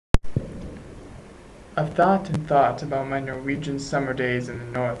I've thought and thought about my Norwegian summer days in the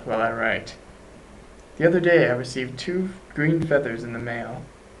north while I write. The other day I received 2 green feathers in the mail.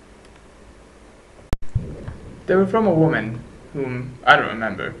 They were from a woman whom I don't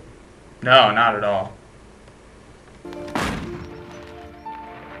remember. No, not at all.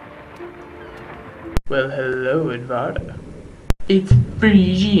 Well, hello, Edvarda. It's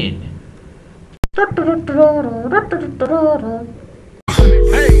Parisian. Hey,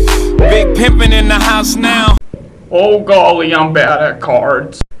 big pimpin' in the house now. Oh golly, I'm bad at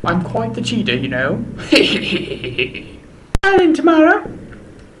cards. I'm quite the cheater, you know. Alan tomorrow.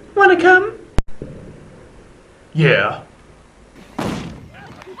 Wanna come? Yeah.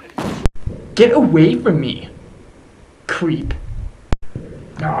 Get away from me, creep.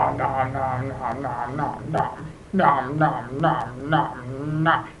 Nom nom nom nom nom nom nom nom nom nom nom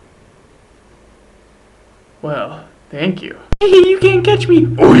nom. Well, thank you. You can't catch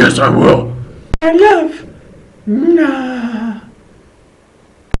me. Oh yes, I will. I love. Nah.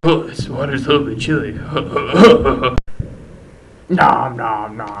 Oh, this water's a little bit chilly. Nom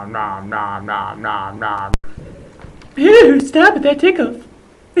nom nom nom nom nom nom nom. Ew, stop it, that tickles.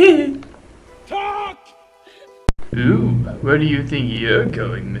 Talk! Ooh, where do you think you're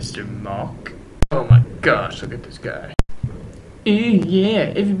going, Mr. Mock? Oh my gosh, look at this guy. Ooh,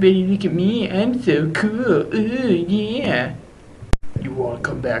 yeah, everybody look at me, I'm so cool. Ooh, yeah. You wanna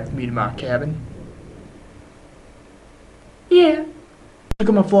come back with me to my cabin? Yeah. Look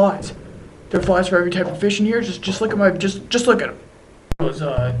at my flies. There are flies for every type of fish in here. Just look at my, just look at them.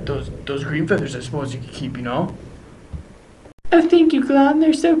 Those green feathers I suppose you could keep, you know? Oh, thank you, Glon,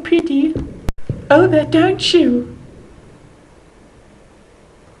 they're so pretty. Oh, that don't shoe.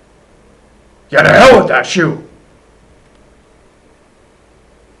 Yeah, to hell with that shoe.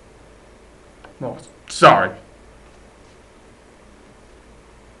 Well, sorry.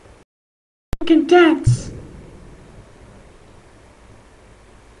 You can dance.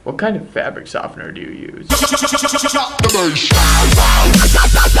 What kind of fabric softener do you use?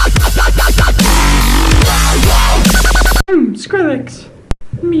 Skrillex.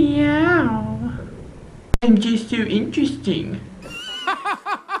 Meow. I'm just so interesting.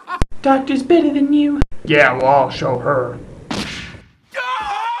 Doctor's better than you. Yeah, well, I'll show her.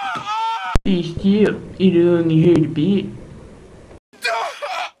 Be still, it'll only hurt a bit.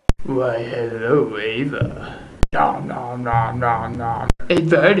 Why, hello, Ava. Nom nom nom nom nom.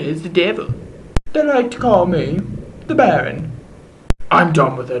 Edvarda is the devil. They like to call me the Baron. I'm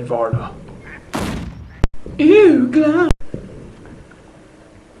done with Edvarda. Ew, glad.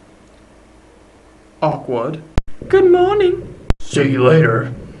 Awkward. Good morning. See you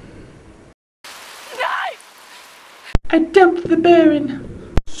later. I dumped the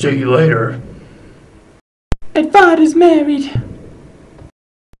Baron. See you later. Edvarda's married.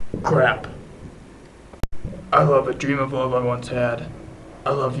 Crap. I love a dream of love I once had.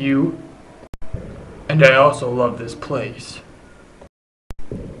 I love you. And I also love this place.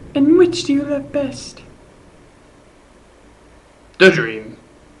 And which do you love best? The dream.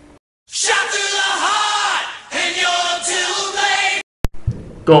 Shot through the heart, and you're too late.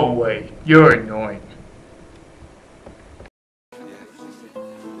 Go away. You're annoying.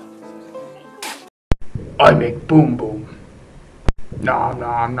 I make boom boom. Nom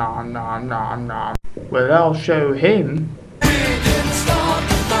nom nom nom nom nom. Well, I'll show him.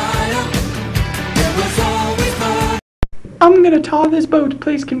 I'm gonna taw this boat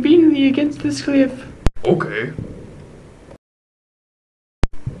placed conveniently against this cliff. Okay.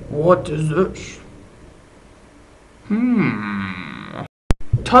 What is this?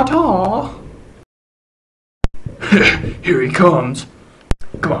 Ta-ta! Here he comes.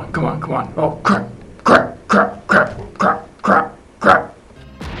 Come on, come on, come on. Oh, crap, crap, crap, crap, crap, crap, crap.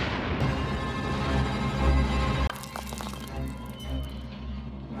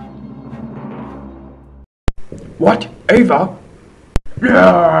 What? Ava?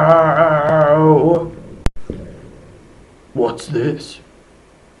 No! What's this?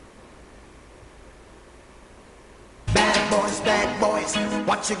 Bad boys,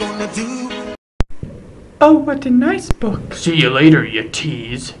 what you gonna do? Oh, what a nice book. See you later, you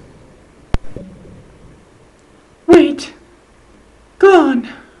tease. Wait. Glon.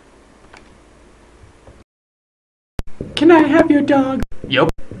 Can I have your dog?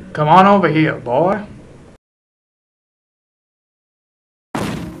 Yup. Come on over here, boy.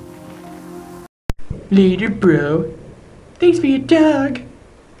 Later, bro. Thanks for your dog.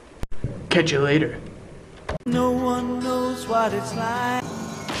 Catch you later. No one knows what it's like.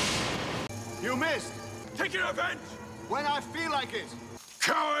 You missed. Take your revenge. When I feel like it.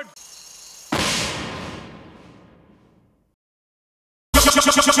 Coward.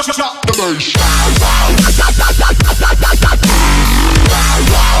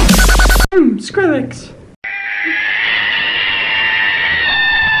 Skrillex.